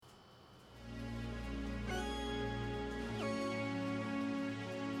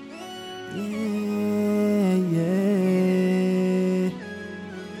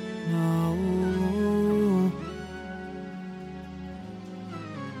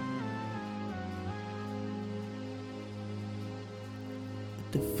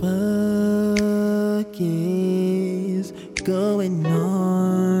The fuck is going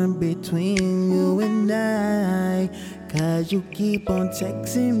on between you and I? Cause you keep on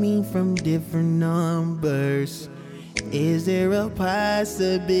texting me from different numbers. Is there a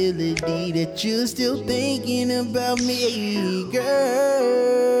possibility that you're still thinking about me,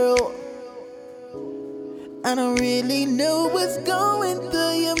 girl? I don't really know what's going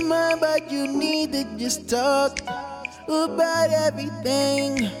through your mind, but you need to just talk about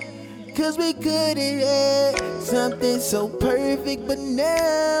everything. Cause we could have had something so perfect, but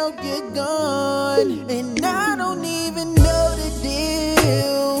now you're gone, and I don't even know the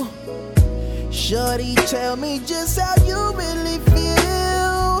deal. Shorty, tell me just how you really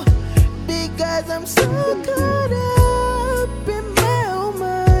feel, because I'm so caught up in my own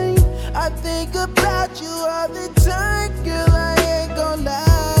mind. I think about you all the time, girl, I ain't gon'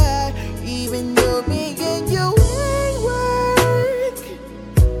 lie. Even though me and you ain't work,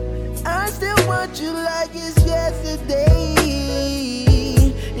 I still want you like it's yesterday.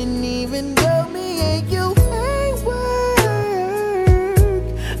 And even though me and you ain't work,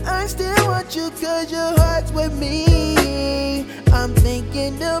 I still want you cause your heart's with me. I'm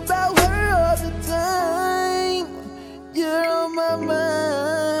thinking about her all the time. You're on my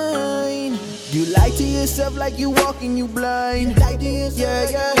mind. You lie to yourself like you walking, you blind. You lie to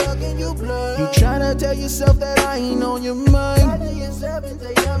yourself like you walking, you blind. You tryna tell yourself that I ain't on your mind,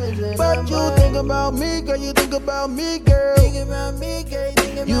 but you think about me, girl. You think about me, girl.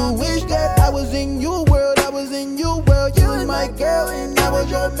 You wish that I was in your world. I was in your world. You was my girl and I was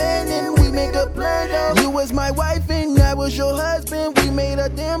your man, and we make a plan. You was my wife and I was your husband. We made a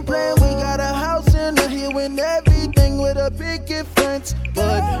damn plan. We got a house in the hill and everything with a picket fence.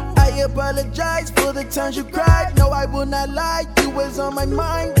 But I apologize for the times you cried. No, I will not lie. You was on my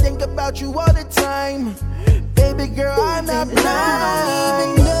mind. Think about you all the time. Baby girl, I'm not blind. I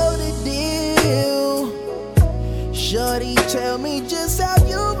don't even know the deal. Shorty, tell me just how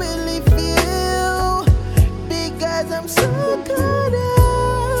you really feel, because I'm so caught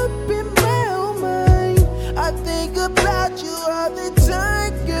up in my own mind. I think about you all the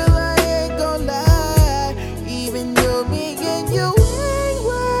time, girl, I ain't gon' lie. Even though me and you ain't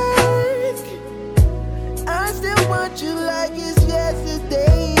work, I still want you like it's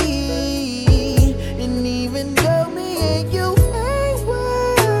yesterday. And even though me and you ain't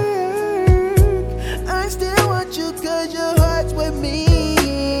work, I still want you cause your heart's with me.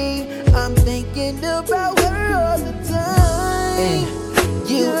 I'm thinking about her all the time. And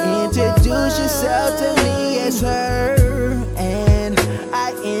you introduce yourself to me as her, and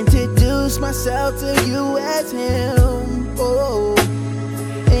I introduce myself to you as him. Oh,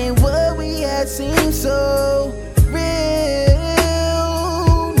 and what we had seemed so real.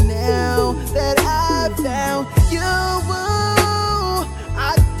 Now that I found you,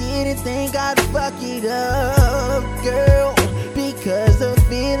 I didn't think I'd fuck it up, girl, because the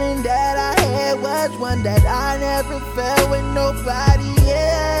feeling that I had was one that I never felt with nobody